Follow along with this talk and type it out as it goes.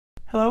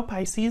Hello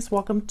Pisces,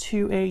 welcome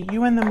to a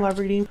you and them love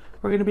reading.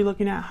 We're going to be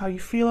looking at how you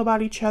feel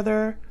about each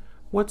other,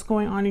 what's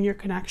going on in your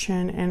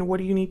connection, and what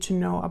do you need to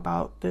know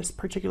about this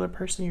particular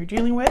person you're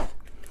dealing with.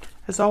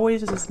 As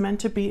always, this is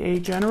meant to be a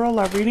general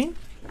love reading,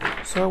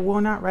 so it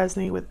will not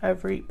resonate with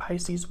every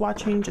Pisces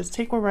watching. Just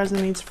take what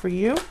resonates for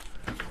you,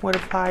 what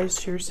applies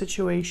to your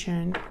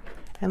situation,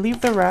 and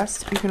leave the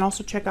rest. You can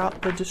also check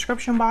out the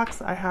description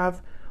box. I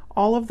have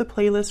all of the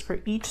playlists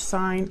for each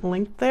sign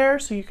linked there,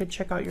 so you can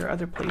check out your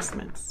other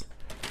placements.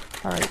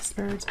 All right,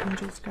 spirits,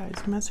 angels,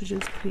 guides,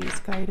 messages, please,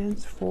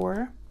 guidance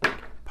for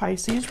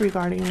Pisces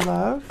regarding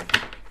love.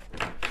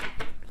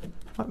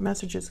 What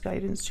messages,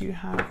 guidance do you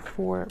have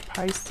for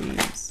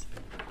Pisces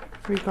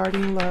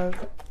regarding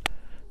love?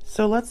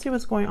 So let's see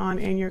what's going on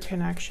in your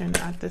connection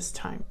at this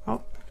time.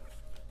 Oh,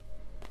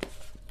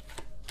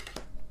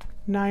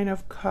 Nine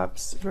of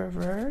Cups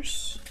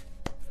reverse.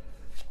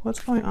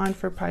 What's going on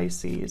for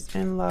Pisces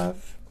in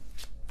love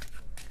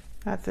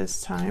at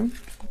this time?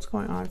 What's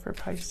going on for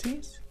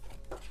Pisces?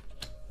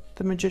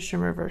 The Magician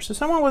reverse. So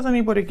someone wasn't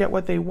able to get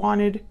what they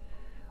wanted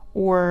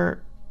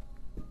or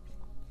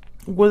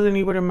wasn't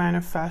able to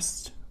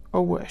manifest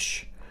a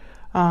wish.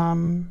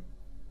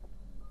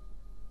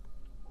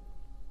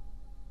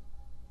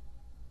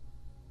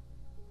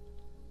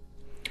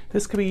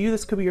 This could be you,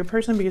 this could be your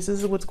person, because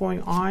this is what's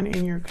going on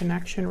in your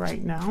connection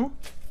right now.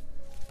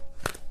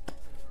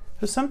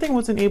 So something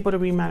wasn't able to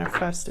be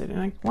manifested,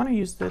 and I want to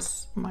use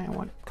this, I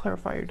want to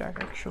clarify your deck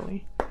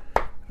actually.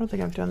 I don't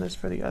think I've done this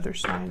for the other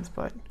signs,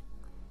 but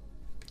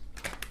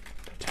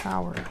the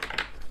Tower.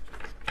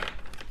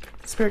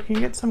 Spirit, can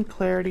you get some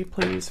clarity,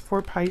 please,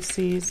 for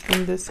Pisces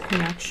in this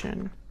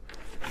connection?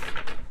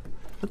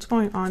 What's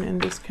going on in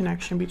this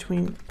connection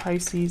between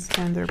Pisces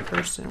and their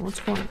person? What's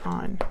going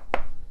on?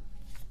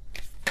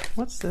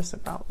 What's this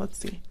about? Let's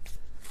see.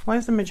 Why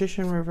is the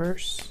Magician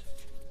reverse?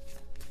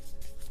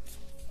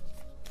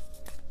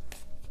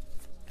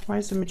 Why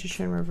is the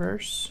Magician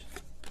reverse?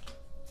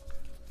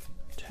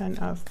 Ten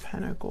of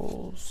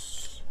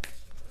Pentacles.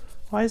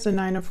 Why is the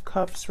Nine of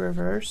Cups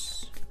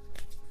reverse?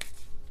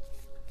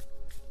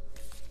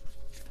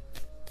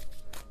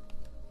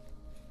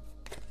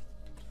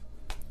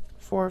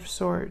 Four of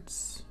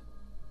Swords.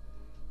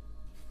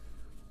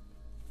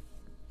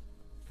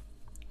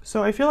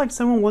 So I feel like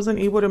someone wasn't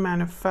able to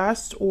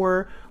manifest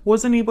or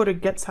wasn't able to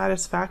get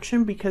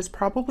satisfaction because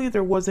probably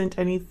there wasn't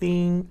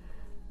anything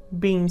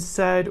being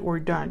said or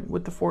done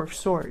with the Four of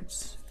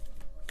Swords.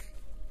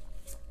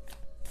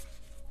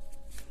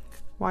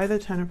 Why the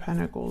Ten of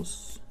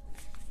Pentacles?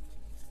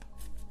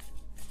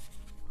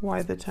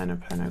 Why the Ten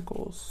of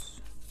Pentacles?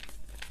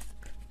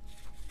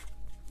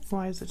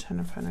 Why is the Ten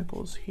of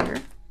Pentacles here?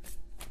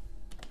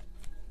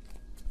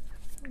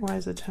 Why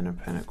is the Ten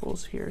of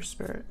Pentacles here,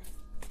 Spirit?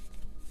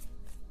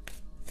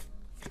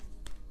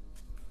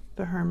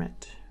 The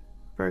Hermit,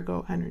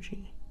 Virgo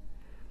energy.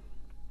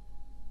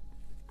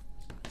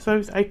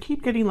 So I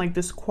keep getting like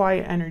this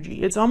quiet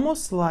energy. It's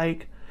almost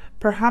like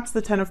perhaps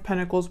the Ten of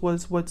Pentacles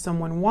was what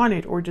someone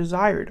wanted or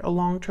desired, a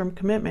long-term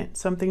commitment,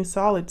 something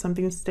solid,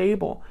 something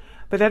stable.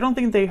 But I don't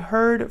think they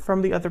heard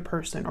from the other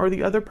person, or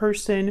the other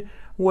person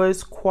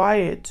was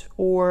quiet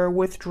or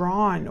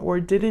withdrawn or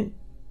didn't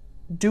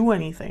do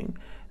anything.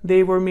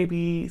 They were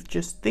maybe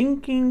just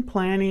thinking,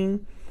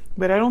 planning,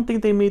 but I don't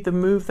think they made the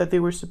move that they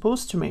were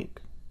supposed to make.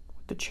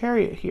 The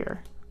Chariot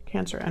here,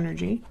 Cancer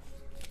energy.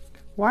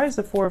 Why is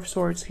the Four of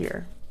Swords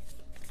here?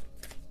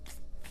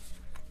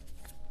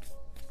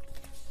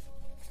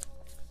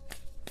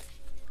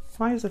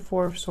 Why is the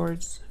Four of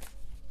Swords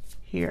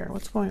here?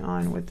 What's going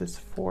on with this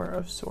Four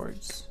of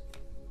Swords?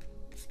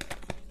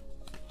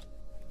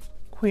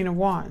 Queen of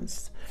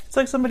Wands. It's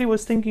like somebody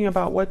was thinking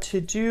about what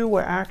to do,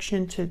 what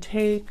action to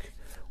take,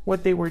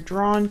 what they were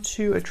drawn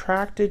to,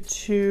 attracted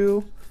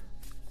to.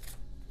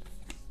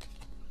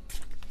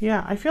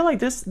 Yeah, I feel like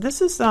this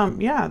is,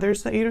 yeah,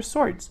 there's the Eight of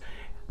Swords.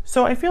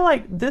 So I feel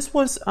like this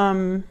was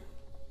a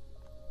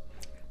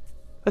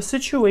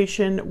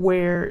situation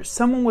where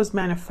someone was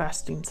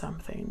manifesting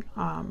something.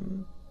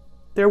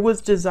 There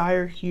was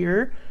desire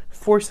here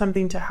for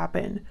something to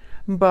happen,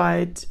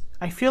 but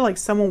I feel like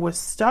someone was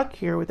stuck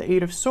here with the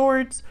Eight of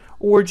Swords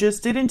or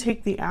just didn't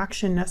take the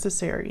action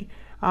necessary.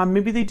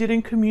 Maybe they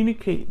didn't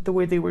communicate the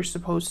way they were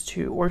supposed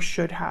to or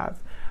should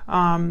have.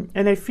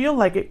 And I feel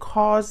like it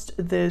caused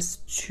this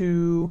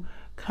to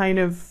kind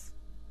of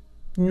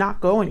not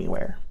go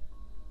anywhere.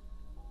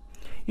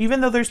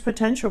 Even though there's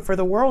potential for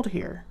the world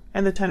here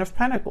and the Ten of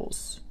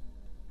Pentacles.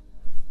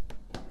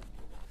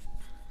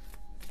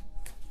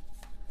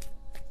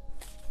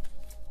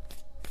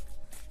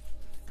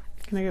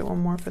 Can I get one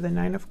more for the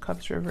Nine of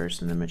Cups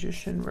reverse and the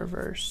Magician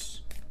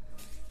reverse?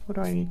 What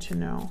do I need to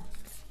know,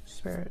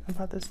 Spirit,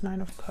 about this Nine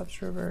of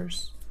Cups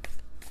reverse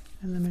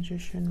and the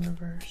Magician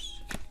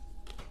reverse?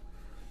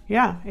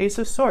 Yeah, Ace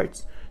of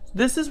Swords.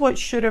 This is what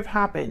should have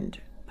happened.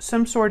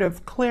 Some sort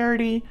of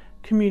clarity,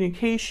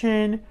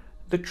 communication,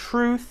 the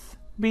truth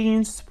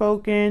being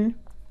spoken.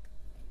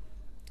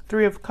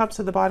 Three of Cups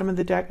at the bottom of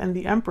the deck and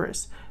the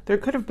Empress. There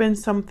could have been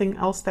something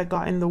else that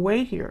got in the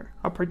way here.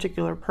 A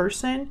particular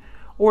person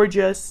or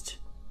just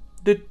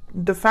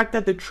the fact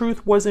that the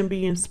truth wasn't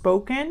being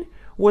spoken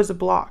was a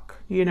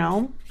block, you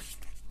know?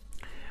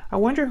 I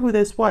wonder who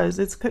this was.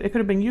 It could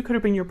have been you, could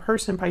have been your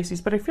person,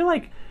 Pisces. But I feel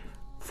like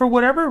for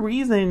whatever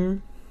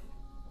reason,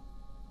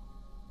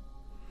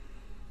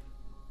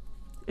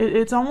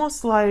 it's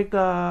almost like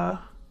the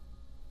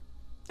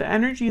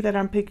energy that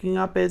I'm picking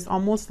up is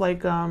almost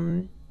like,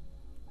 how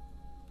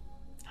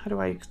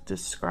do I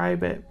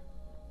describe it?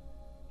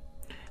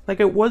 Like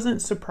it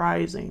wasn't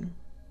surprising.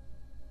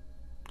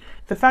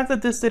 The fact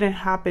that this didn't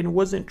happen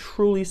wasn't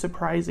truly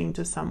surprising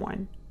to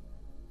someone.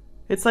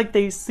 It's like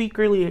they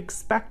secretly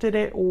expected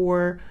it,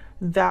 or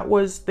that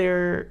was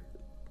their,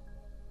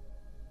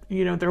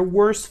 you know, their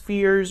worst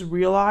fears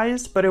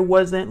realized, but it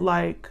wasn't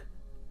like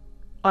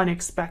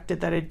unexpected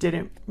that it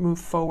didn't move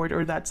forward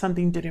or that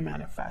something didn't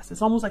manifest.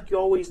 It's almost like you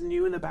always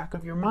knew in the back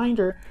of your mind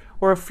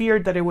or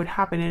feared that it would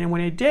happen. And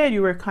when it did,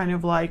 you were kind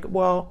of like,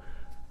 well,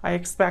 I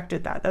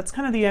expected that. That's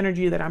kind of the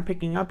energy that I'm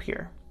picking up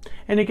here.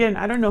 And again,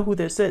 I don't know who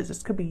this is.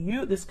 This could be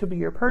you. This could be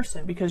your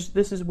person, because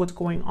this is what's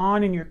going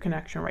on in your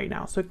connection right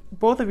now. So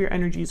both of your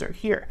energies are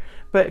here,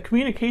 but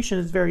communication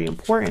is very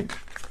important,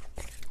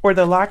 or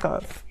the lack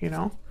of, you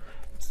know,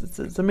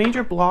 it's a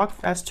major block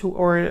as to,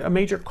 or a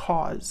major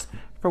cause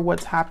for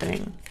what's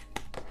happening.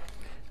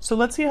 So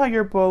let's see how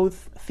you're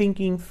both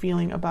thinking,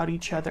 feeling about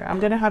each other. I'm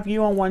going to have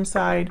you on one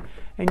side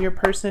and your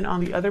person on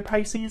the other,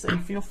 Pisces,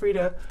 and feel free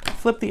to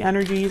flip the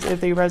energies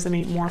if they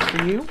resonate more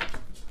for you,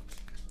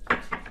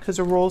 because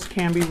the roles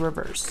can be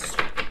reversed.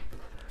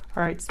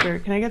 All right,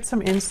 Spirit, can I get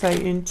some insight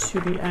into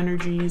the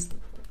energies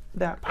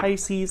that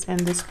Pisces and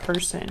this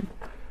person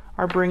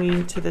are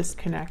bringing to this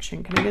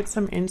connection? Can I get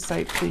some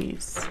insight,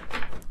 please?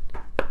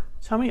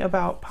 Tell me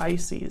about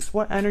Pisces.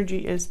 What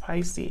energy is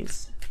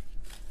Pisces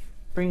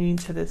bringing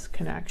to this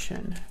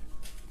connection?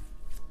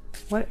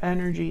 What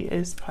energy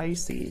is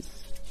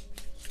Pisces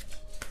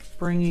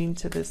bringing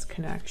to this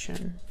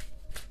connection?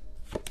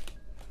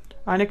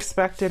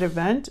 Unexpected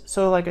event,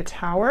 so like a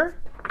tower.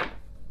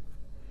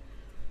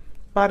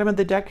 Bottom of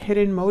the deck,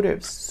 hidden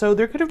motives. So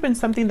there could have been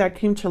something that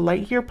came to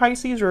light here,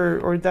 Pisces,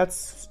 or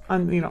that's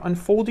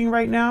unfolding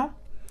right now.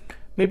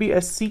 Maybe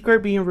a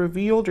secret being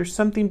revealed or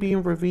something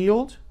being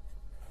revealed.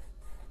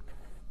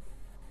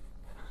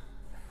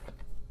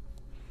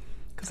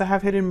 Because I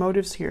have hidden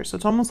motives here. So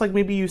it's almost like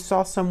maybe you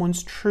saw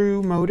someone's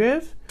true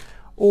motive,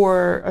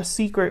 or a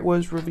secret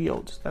was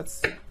revealed.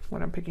 That's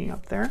what I'm picking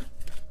up there.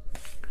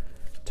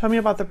 Tell me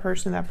about the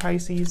person that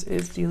Pisces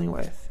is dealing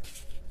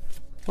with.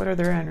 What are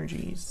their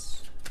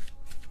energies?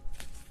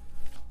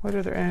 What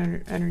are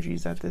their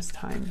energies at this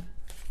time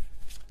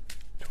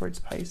towards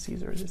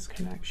Pisces or this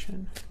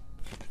connection?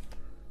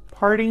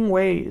 Parting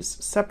ways,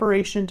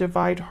 separation,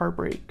 divide,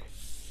 heartbreak.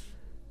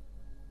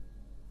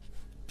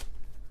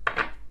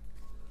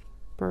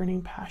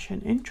 Burning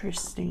passion,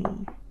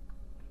 interesting.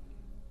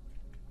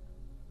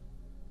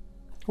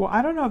 Well,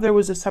 I don't know if there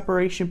was a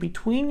separation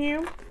between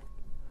you,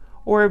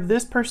 or if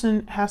this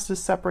person has to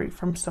separate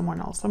from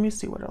someone else. Let me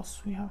see what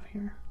else we have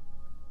here.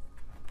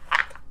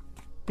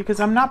 Because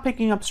I'm not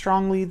picking up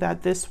strongly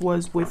that this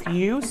was with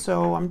you,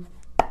 so I'm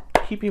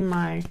keeping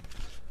my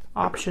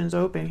options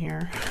open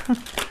here.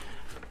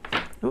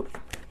 Oop.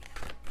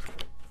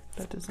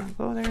 That does not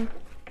go there.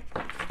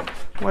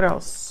 What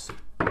else?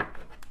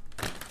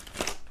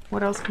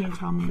 What else can you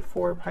tell me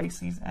for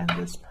Pisces and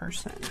this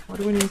person? What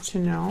do we need to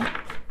know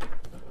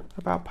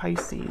about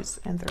Pisces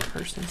and their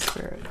person,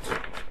 Spirit?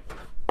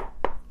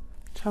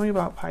 Tell me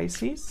about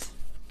Pisces.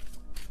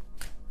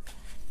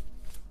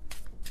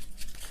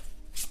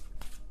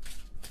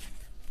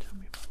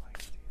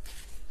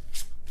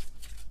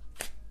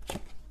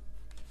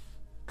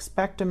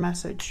 Expect a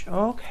message.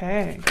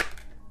 Okay.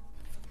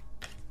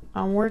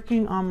 I'm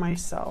working on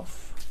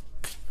myself.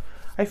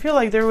 I feel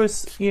like there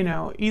was, you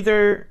know,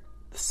 either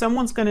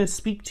someone's going to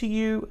speak to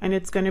you and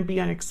it's going to be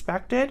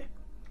unexpected.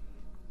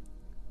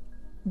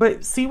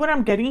 But see what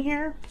I'm getting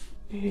here?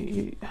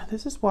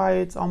 This is why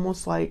it's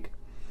almost like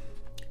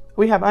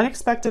we have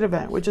unexpected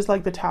event, which is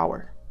like the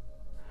tower.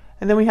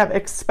 And then we have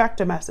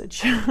expect a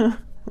message,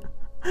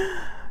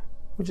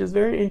 which is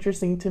very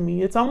interesting to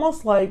me. It's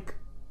almost like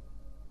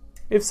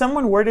if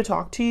someone were to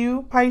talk to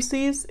you,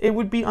 Pisces, it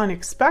would be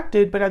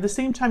unexpected, but at the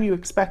same time you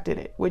expected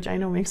it, which I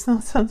know makes no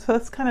sense. So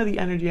that's kind of the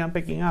energy I'm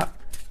picking up.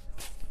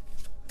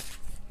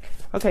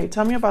 Okay,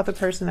 tell me about the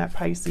person that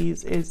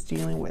Pisces is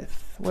dealing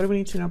with. What do we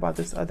need to know about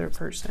this other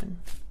person?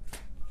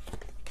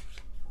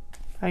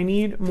 I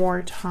need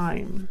more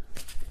time.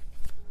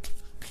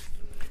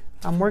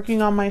 I'm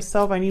working on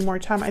myself. I need more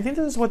time. I think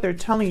this is what they're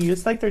telling you.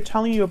 It's like they're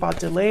telling you about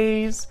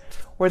delays,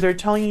 or they're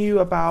telling you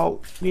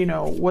about, you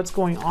know, what's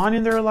going on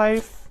in their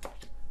life.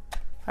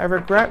 I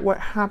regret what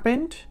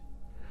happened.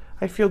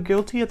 I feel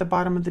guilty at the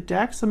bottom of the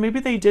deck. So maybe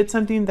they did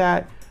something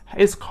that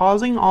is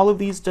causing all of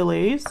these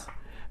delays.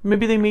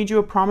 Maybe they made you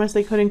a promise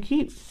they couldn't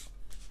keep.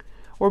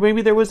 Or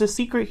maybe there was a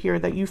secret here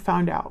that you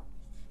found out,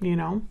 you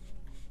know.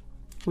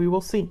 We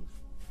will see.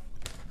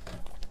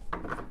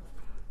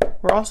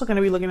 We're also going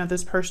to be looking at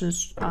this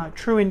person's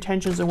true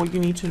intentions and what you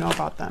need to know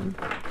about them.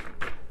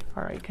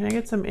 All right, can I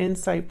get some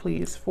insight,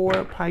 please,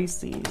 for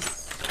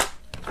Pisces?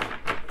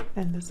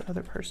 And this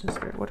other person's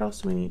spirit. What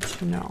else do we need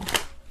to know?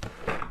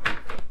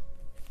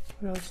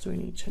 What else do we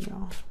need to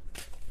know?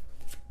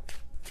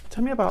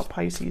 Tell me about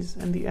Pisces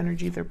and the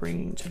energy they're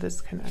bringing to this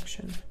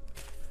connection.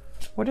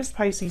 What is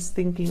Pisces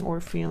thinking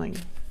or feeling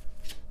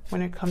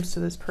when it comes to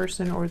this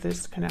person or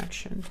this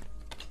connection?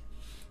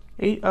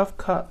 8 of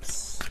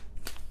Cups.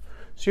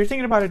 So you're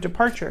thinking about a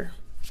departure.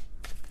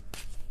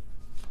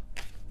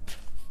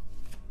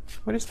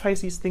 What is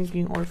Pisces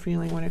thinking or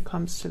feeling when it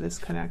comes to this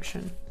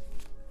connection?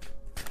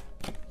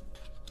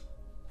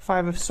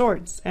 5 of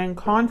Swords and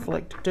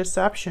conflict,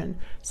 deception,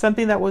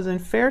 something that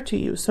wasn't fair to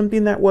you,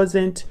 something that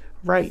wasn't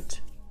right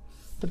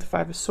with the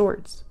 5 of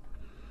Swords.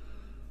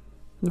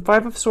 The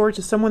 5 of Swords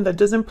is someone that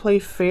doesn't play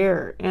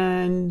fair,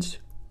 and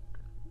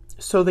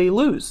so they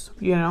lose,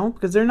 you know,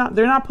 because they're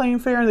not playing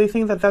fair and they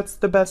think that that's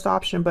the best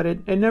option, but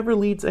it never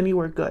leads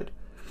anywhere good.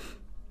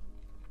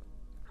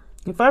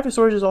 The 5 of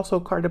Swords is also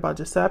a card about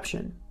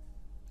deception.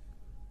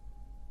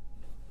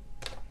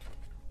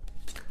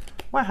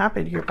 What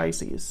happened here,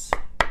 Pisces?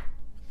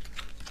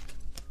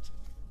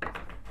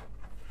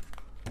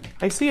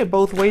 I see it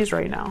both ways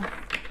right now.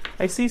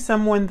 I see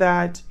someone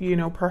that, you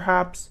know,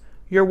 perhaps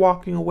you're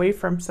walking away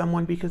from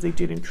someone because they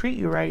didn't treat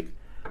you right.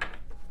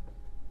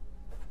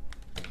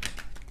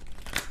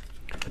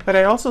 But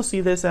I also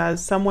see this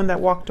as someone that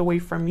walked away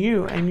from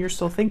you and you're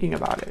still thinking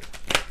about it.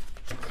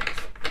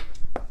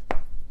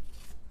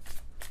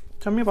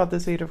 Tell me about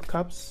this 8 of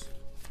Cups.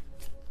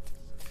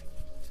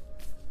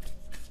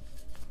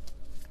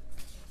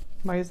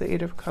 Why is the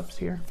 8 of Cups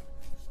here?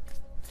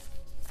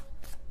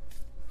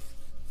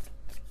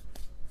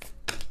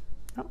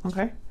 Oh,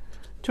 okay.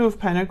 2 of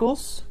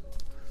Pentacles.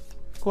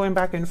 Going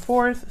back and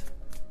forth.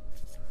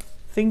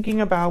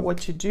 Thinking about what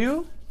to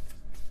do.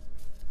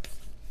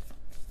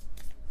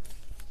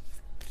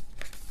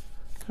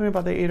 Tell me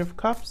about the 8 of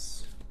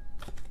Cups.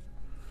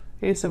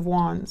 Ace of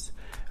Wands.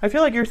 I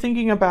feel like you're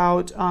thinking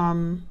about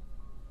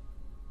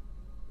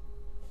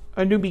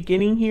a new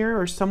beginning here,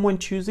 or someone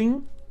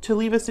choosing to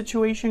leave a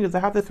situation, because I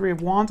have the 3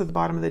 of Wands at the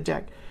bottom of the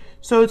deck.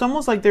 So it's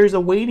almost like there's a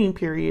waiting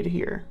period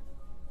here.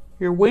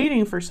 You're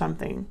waiting for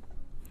something.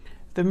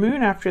 The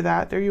Moon after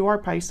that, there you are,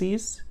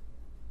 Pisces.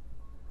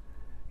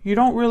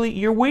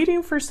 You're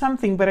waiting for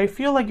something, but I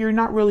feel like you're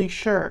not really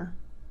sure.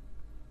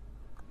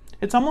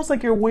 It's almost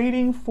like you're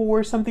waiting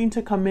for something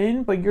to come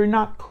in, but you're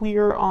not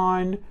clear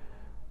on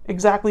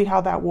exactly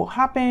how that will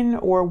happen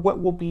or what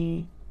will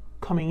be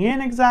coming in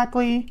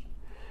exactly.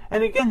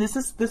 And again, this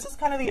is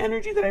kind of the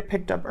energy that I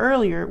picked up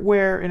earlier,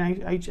 where, and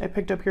I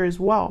picked up here as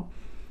well.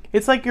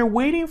 It's like you're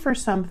waiting for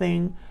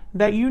something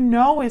that you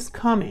know is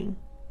coming,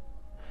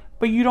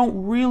 but you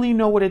don't really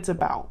know what it's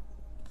about.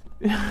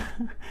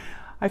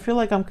 I feel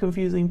like I'm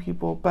confusing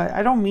people, but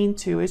I don't mean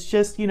to. It's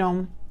just, you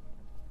know,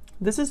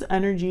 this is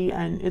energy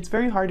and it's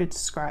very hard to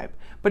describe,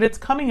 but it's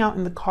coming out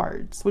in the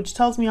cards, which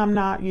tells me I'm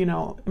not, you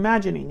know,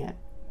 imagining it.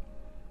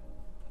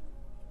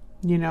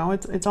 You know,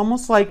 it's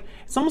almost like,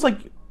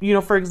 you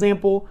know, for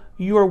example,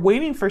 you are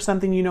waiting for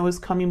something you know is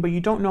coming, but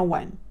you don't know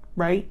when,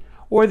 right?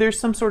 Or there's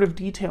some sort of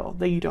detail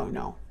that you don't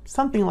know,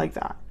 something like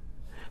that.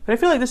 But I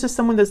feel like this is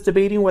someone that's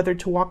debating whether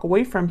to walk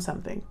away from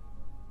something,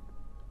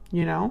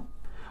 you know?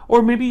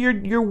 Or maybe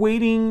you're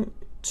waiting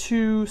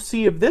to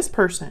see if this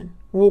person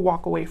will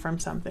walk away from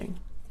something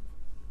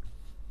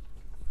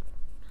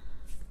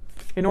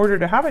in order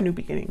to have a new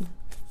beginning.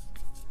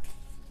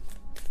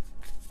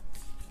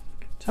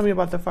 Tell me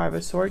about the 5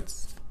 of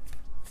Swords.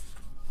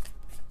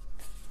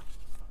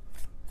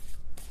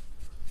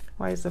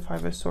 Why is the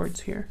 5 of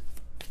Swords here?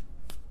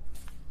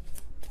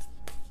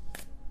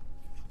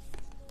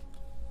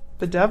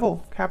 The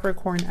Devil,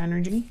 Capricorn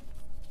energy.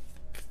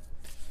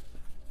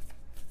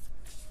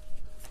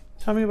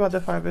 Tell me about the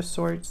 5 of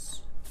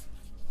Swords.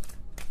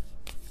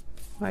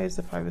 Why is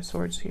the 5 of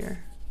Swords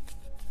here?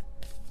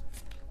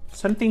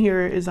 Something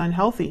here is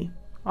unhealthy.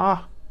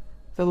 Ah,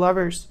 the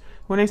Lovers.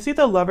 When I see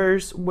the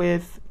Lovers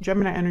with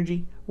Gemini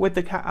energy, with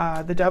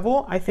the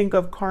Devil, I think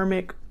of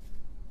karmic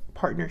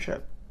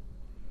partnership.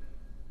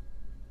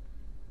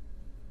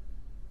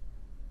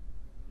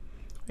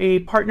 A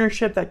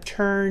partnership that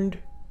turned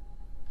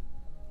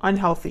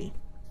unhealthy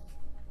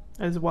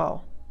as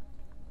well.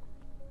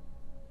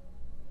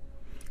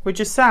 Which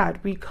is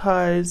sad,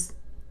 because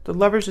the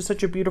Lovers is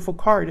such a beautiful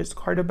card. It's a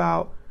card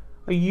about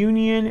a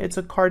union. It's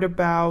a card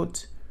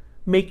about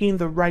making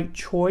the right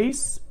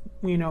choice,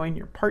 you know, in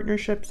your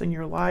partnerships, in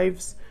your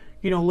lives,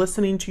 you know,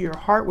 listening to your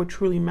heart, what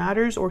truly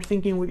matters, or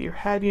thinking with your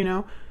head, you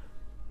know.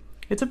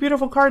 It's a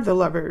beautiful card, the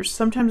Lovers.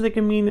 Sometimes it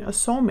can mean a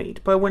soulmate,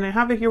 but when I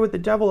have it here with the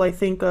Devil, I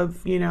think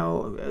of, you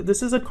know,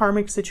 this is a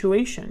karmic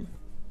situation.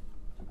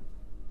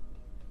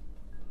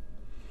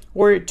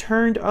 Or it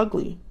turned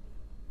ugly,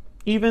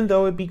 even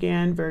though it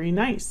began very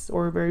nice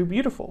or very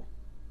beautiful.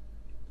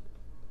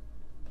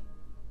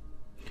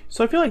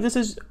 So I feel like this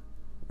is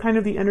kind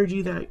of the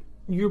energy that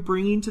you're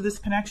bringing to this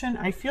connection.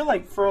 I feel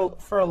like for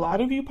a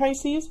lot of you,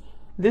 Pisces,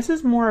 this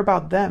is more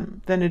about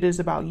them than it is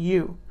about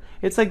you.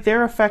 It's like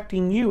they're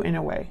affecting you in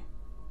a way.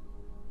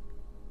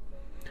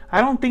 I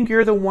don't think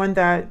you're the one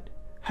that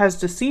has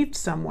deceived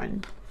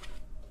someone.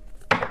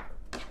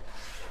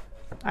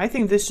 I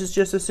think this is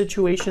just a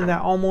situation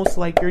that almost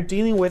like you're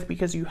dealing with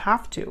because you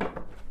have to.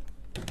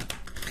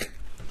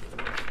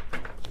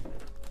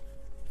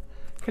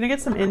 Can I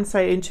get some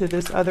insight into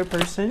this other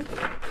person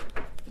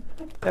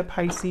that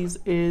Pisces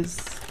is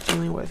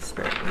dealing with,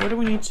 Spirit? What do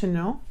we need to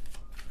know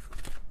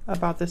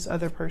about this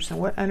other person?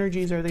 What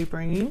energies are they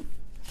bringing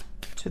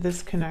to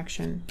this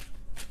connection?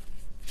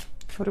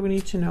 What do we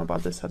need to know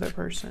about this other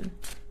person?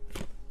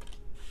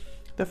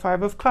 The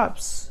Five of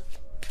Cups.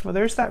 Well,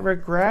 there's that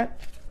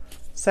regret,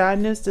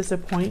 sadness,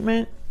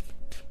 disappointment.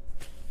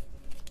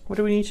 What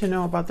do we need to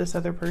know about this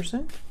other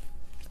person?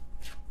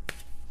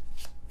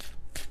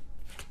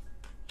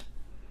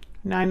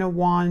 Nine of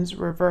Wands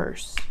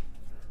reverse.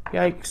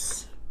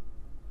 Yikes.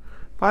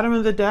 Bottom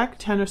of the deck,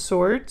 Ten of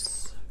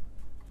Swords.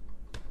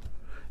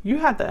 You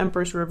had the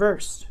Empress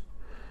reversed,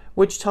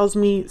 which tells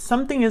me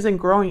something isn't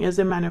growing,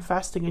 isn't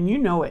manifesting, and you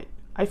know it.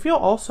 I feel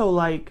also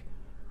like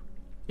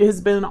it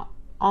has been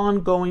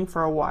ongoing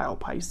for a while,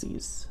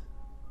 Pisces,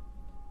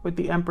 with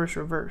the Empress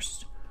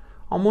reversed.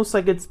 Almost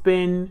like it's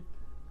been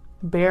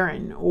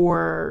barren,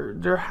 or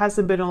there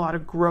hasn't been a lot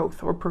of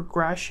growth or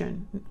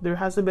progression. There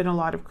hasn't been a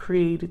lot of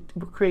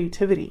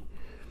creativity.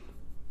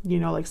 You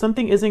know, like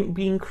something isn't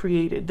being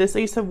created. This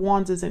Ace of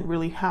Wands isn't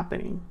really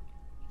happening.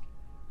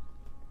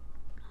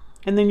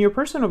 And then your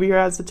person over here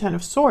has the Ten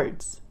of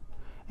Swords.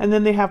 And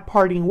then they have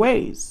parting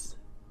ways.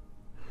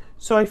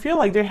 So I feel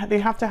like they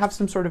have to have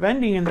some sort of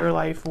ending in their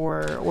life,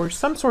 or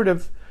some sort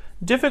of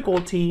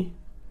difficulty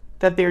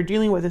that they're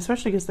dealing with,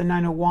 especially because the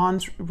Nine of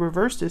Wands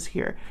reversed is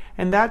here.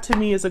 And that to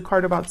me is a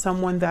card about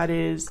someone that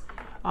is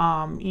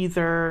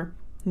either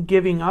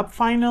giving up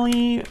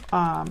finally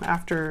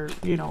after,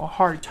 you know, a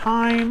hard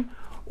time,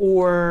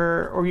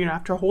 or you know,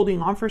 after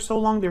holding on for so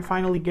long, they're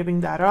finally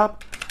giving that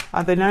up.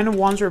 The Nine of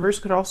Wands reverse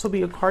could also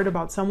be a card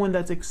about someone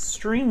that's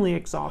extremely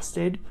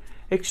exhausted,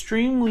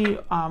 extremely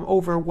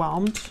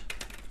overwhelmed.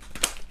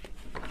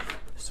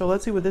 So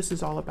let's see what this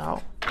is all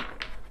about.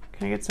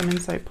 Can I get some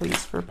insight,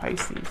 please, for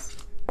Pisces?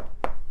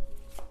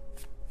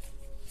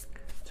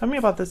 Tell me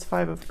about this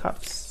Five of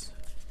Cups.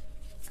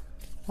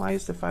 Why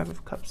is the Five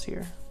of Cups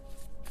here?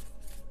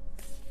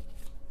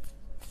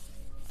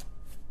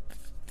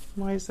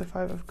 Why is the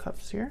Five of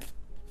Cups here?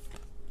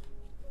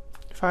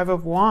 Five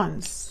of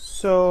Wands.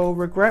 So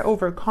regret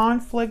over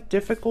conflict,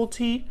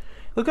 difficulty.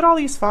 Look at all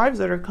these fives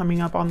that are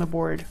coming up on the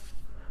board.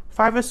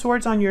 Five of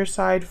Swords on your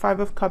side, Five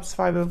of Cups,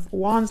 Five of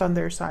Wands on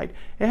their side.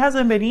 It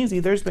hasn't been easy.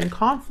 There's been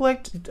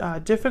conflict,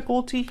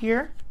 difficulty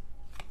here.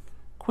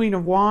 Queen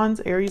of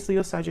Wands, Aries,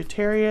 Leo,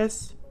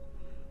 Sagittarius.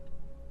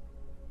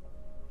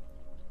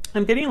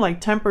 I'm getting like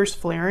tempers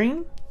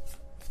flaring.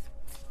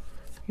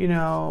 You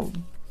know,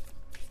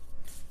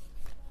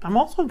 I'm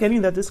also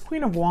getting that this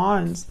Queen of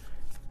Wands,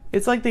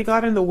 it's like they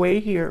got in the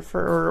way here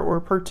for, or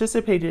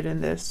participated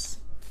in this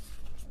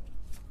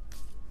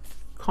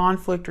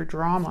conflict or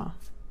drama.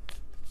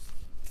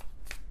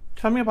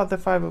 Tell me about the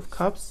Five of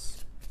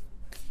Cups.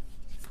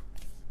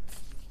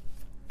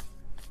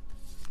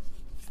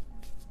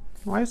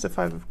 Why is the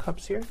Five of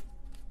Cups here?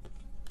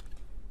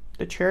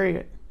 The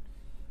Chariot,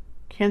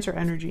 Cancer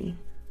energy,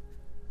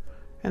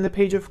 and the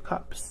Page of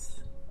Cups.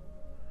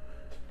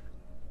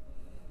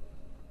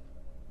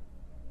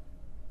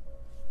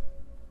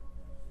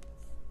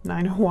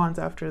 Nine of Wands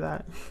after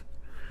that.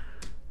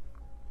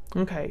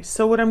 Okay,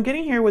 so what I'm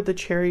getting here with the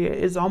Chariot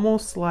is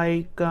almost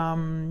like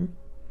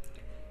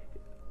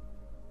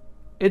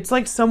it's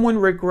like someone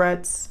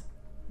regrets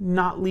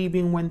not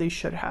leaving when they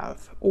should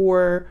have,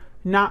 or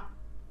not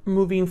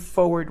moving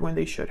forward when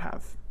they should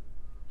have.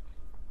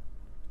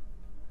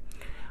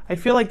 I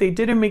feel like they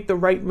didn't make the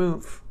right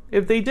move.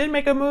 If they did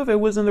make a move, it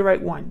wasn't the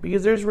right one,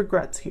 because there's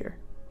regrets here.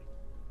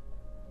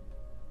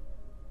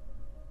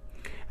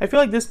 I feel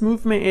like this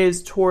movement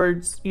is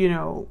towards, you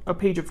know, a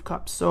Page of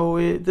Cups.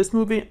 So this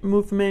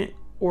movement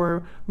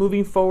or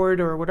moving forward,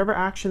 or whatever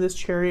action this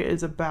Chariot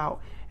is about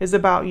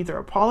either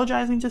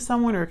apologizing to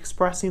someone or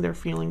expressing their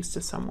feelings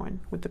to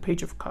someone with the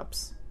Page of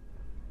Cups.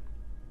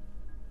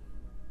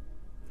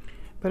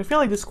 But I feel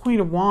like this Queen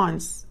of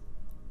Wands,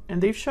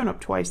 and they've shown up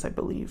twice, I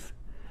believe.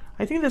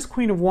 I think this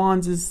Queen of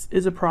Wands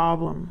is a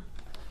problem.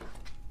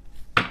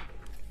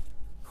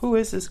 Who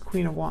is this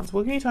Queen of Wands?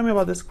 What can you tell me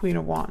about this Queen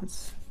of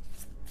Wands?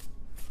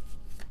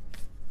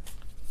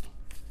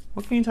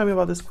 What can you tell me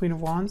about this Queen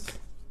of Wands?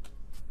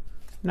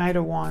 Knight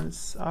of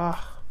Wands.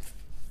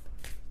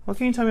 What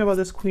can you tell me about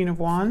this Queen of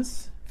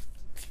Wands?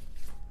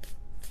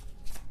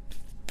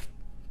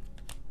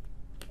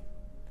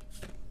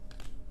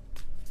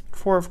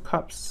 Four of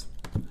Cups.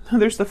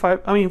 There's the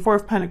Four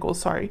of Pentacles,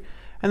 sorry.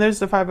 And there's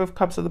the Five of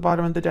Cups at the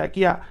bottom of the deck.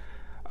 Yeah.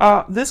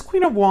 This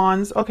Queen of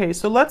Wands, okay,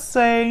 so let's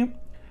say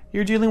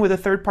you're dealing with a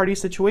third-party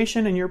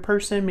situation and your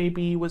person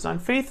maybe was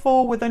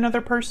unfaithful with another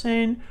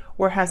person,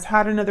 or has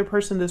had another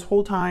person this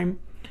whole time.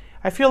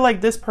 I feel like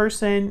this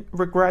person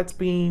regrets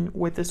being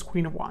with this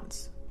Queen of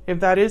Wands. If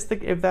that is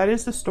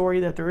the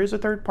story, that there is a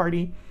third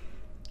party,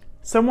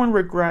 someone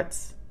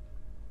regrets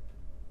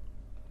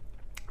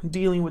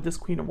dealing with this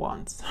Queen of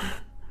Wands.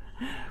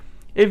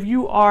 If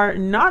you are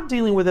not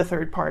dealing with a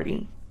third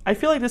party, I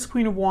feel like this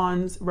Queen of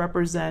Wands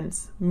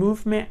represents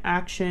movement,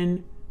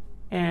 action,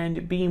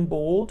 and being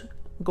bold,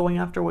 going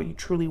after what you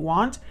truly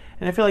want.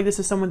 And I feel like this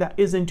is someone that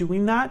isn't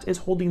doing that, is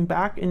holding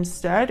back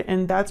instead,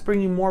 and that's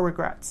bringing more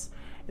regrets.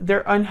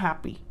 They're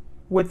unhappy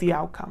with the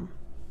outcome.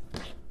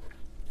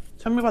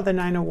 Tell me about the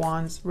Nine of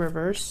Wands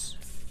reverse.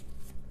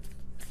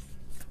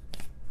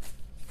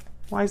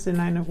 Why is the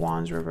Nine of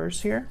Wands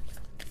reverse here?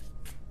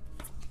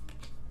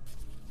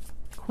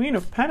 Queen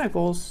of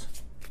Pentacles.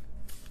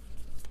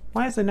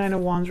 Why is the Nine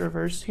of Wands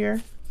reversed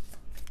here?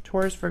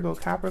 Taurus, Virgo,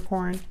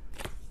 Capricorn.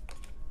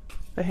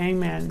 The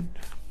Hangman.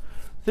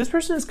 This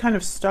person is kind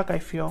of stuck, I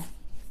feel,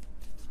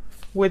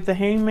 with the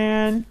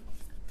Hangman.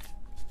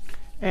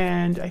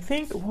 And I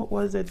think, what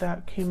was it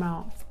that came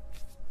out?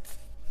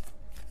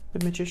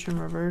 The Magician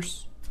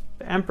reverse.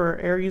 The Emperor,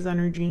 Aries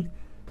energy.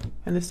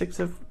 And the Six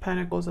of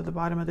Pentacles at the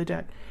bottom of the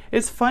deck.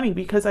 It's funny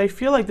because I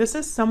feel like this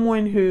is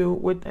someone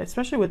who,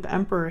 especially with the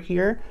Emperor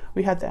here,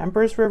 we had the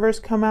Empress reverse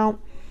come out.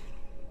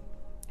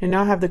 And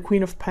now have the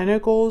Queen of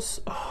Pentacles.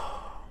 Oh.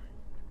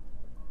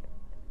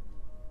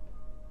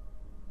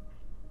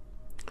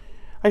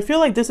 I feel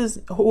like this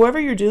is, whoever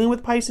you're dealing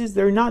with, Pisces,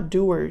 they're not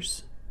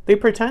doers. They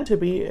pretend to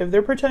be. If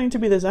they're pretending to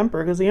be this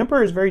Emperor, because the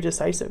Emperor is very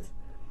decisive.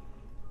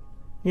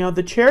 You know,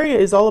 the Chariot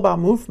is all about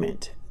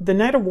movement. The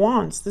Knight of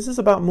Wands, this is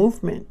about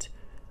movement.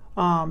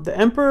 The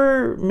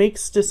Emperor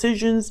makes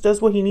decisions,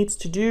 does what he needs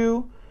to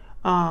do.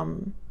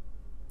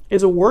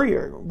 Is a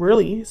warrior,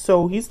 really.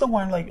 So he's the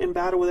one like in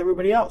battle with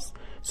everybody else.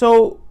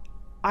 So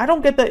I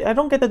don't get that. I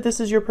don't get that this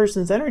is your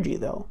person's energy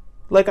though.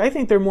 Like, I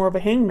think they're more of a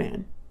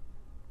hangman.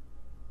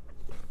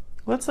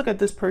 Let's look at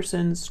this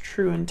person's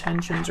true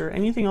intentions or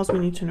anything else we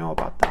need to know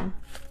about them.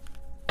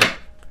 Can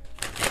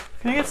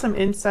I get some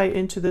insight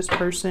into this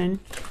person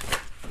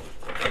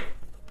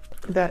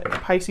that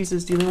Pisces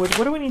is dealing with?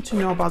 What do we need to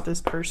know about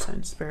this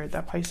person, Spirit,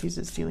 that Pisces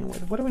is dealing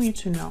with? What do we need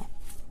to know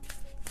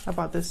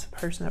about this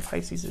person that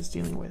Pisces is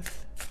dealing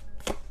with?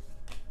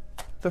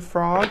 The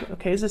Frog.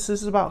 Okay, this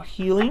is about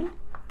healing.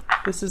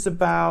 This is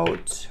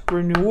about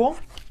renewal,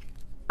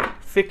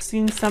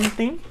 fixing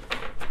something.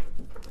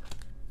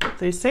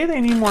 They say they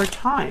need more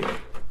time.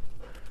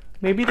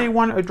 Maybe they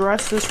want to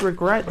address this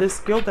regret, this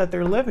guilt that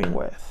they're living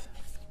with.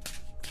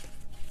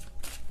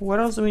 What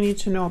else do we need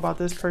to know about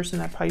this person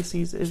that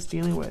Pisces is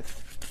dealing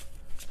with?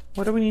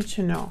 What do we need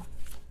to know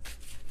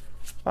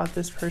about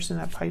this person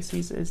that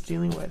Pisces is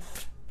dealing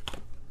with?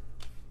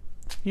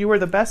 You are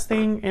the best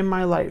thing in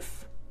my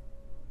life.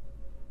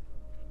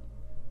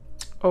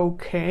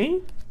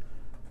 Okay.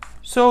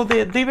 So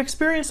they've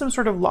experienced some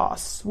sort of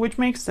loss, which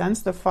makes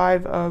sense. The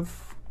Five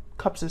of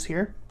Cups is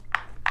here.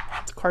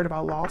 It's a card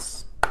about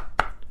loss.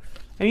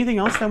 Anything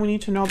else that we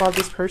need to know about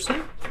this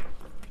person?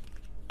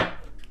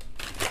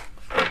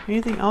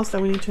 Anything else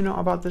that we need to know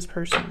about this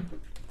person?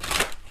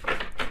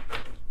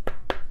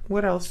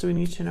 What else do we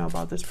need to know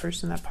about this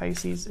person that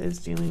Pisces is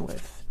dealing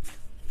with?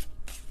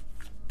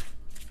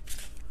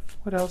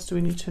 What else do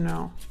we need to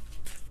know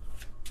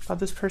about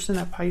this person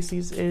that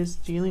Pisces is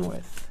dealing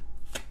with?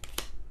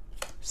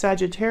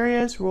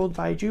 Sagittarius, ruled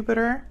by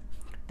Jupiter.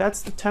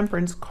 That's the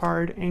Temperance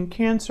card. And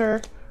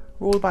Cancer,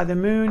 ruled by the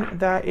Moon.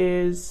 That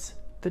is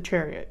the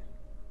Chariot.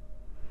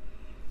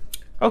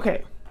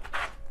 Okay.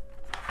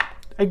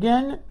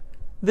 Again,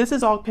 this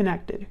is all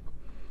connected.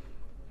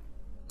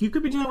 You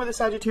could be dealing with a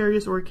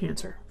Sagittarius or a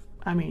Cancer.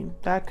 I mean,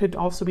 that could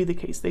also be the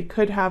case. They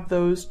could have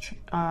those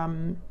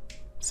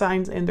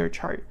signs in their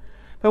chart.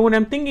 But what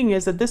I'm thinking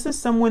is that this is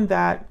someone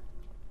that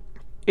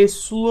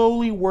is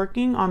slowly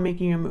working on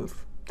making a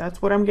move.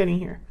 That's what I'm getting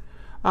here.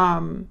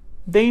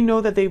 They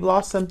know that they've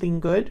lost something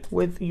good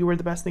with You Were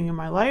the Best Thing in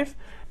My Life.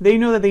 They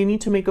know that they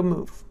need to make a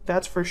move.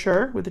 That's for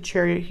sure with the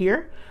Chariot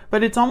here.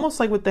 But it's almost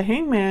like with the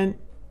Hangman,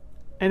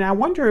 and I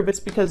wonder if it's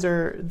because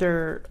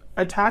they're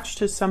attached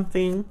to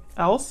something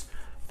else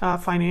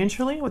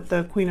financially with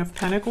the Queen of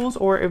Pentacles,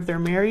 or if they're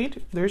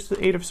married. There's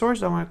the Eight of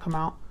Swords that want to come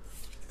out.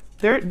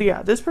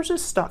 Yeah, this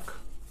person's stuck.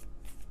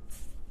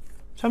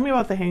 Tell me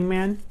about the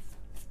Hangman.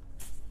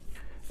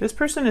 This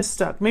person is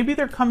stuck. Maybe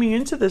they're coming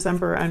into this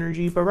Emperor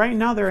energy, but right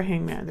now they're a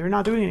Hangman. They're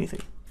not doing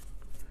anything.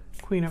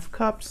 Queen of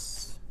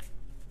Cups.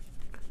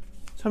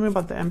 Tell me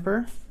about the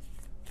Emperor.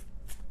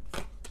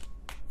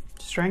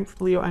 Strength,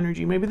 Leo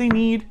energy. Maybe they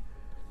need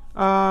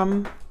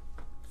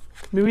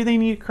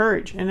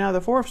courage. And now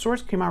the Four of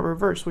Swords came out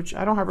reversed, which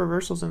I don't have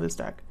reversals in this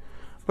deck.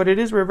 But it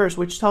is reversed,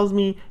 which tells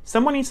me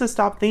someone needs to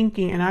stop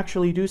thinking and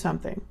actually do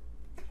something.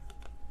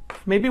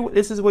 Maybe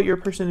this is what your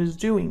person is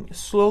doing,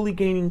 slowly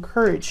gaining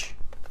courage.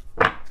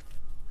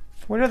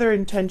 What are their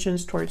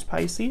intentions towards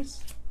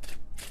Pisces?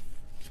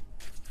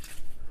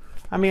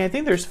 I mean, I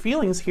think there's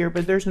feelings here,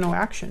 but there's no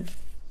action.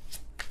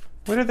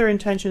 What are their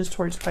intentions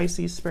towards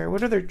Pisces, Spirit?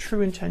 What are their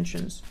true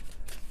intentions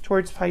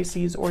towards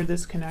Pisces or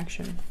this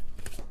connection?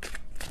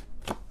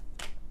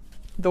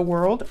 The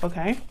World,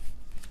 okay.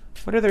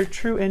 What are their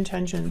true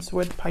intentions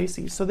with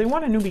Pisces? So they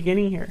want a new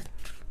beginning here.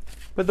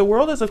 But the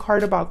World is a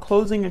card about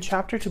closing a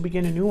chapter to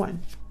begin a new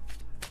one.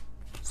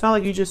 It's not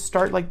like you just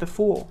start like the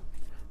Fool.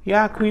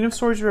 Yeah, Queen of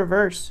Swords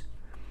reverse.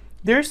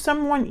 There's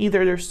someone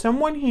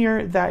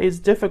here that is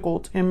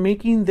difficult and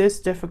making this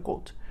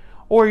difficult,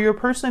 or your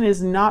person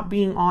is not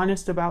being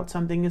honest about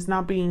something, is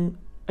not being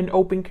an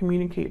open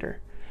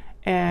communicator.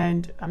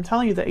 And I'm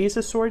telling you, the Ace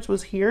of Swords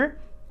was here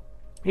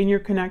in your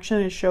connection.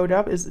 It showed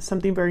up as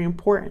something very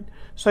important.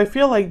 So I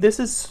feel like this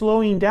is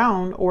slowing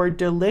down or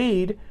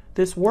delayed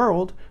this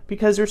world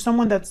because there's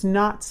someone that's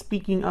not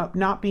speaking up,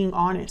 not being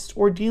honest,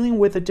 or dealing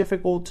with a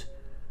difficult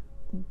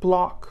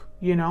block,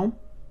 you know,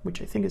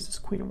 which I think is this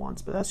Queen of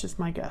Wands, but that's just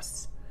my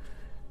guess.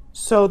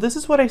 So this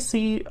is what I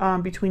see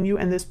between you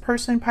and this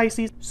person,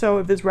 Pisces. So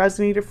if this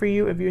resonated for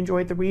you, if you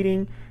enjoyed the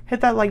reading,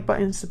 hit that like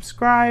button,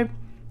 subscribe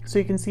so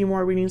you can see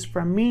more readings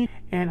from me,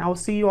 and I will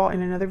see you all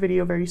in another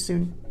video very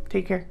soon.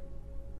 Take care.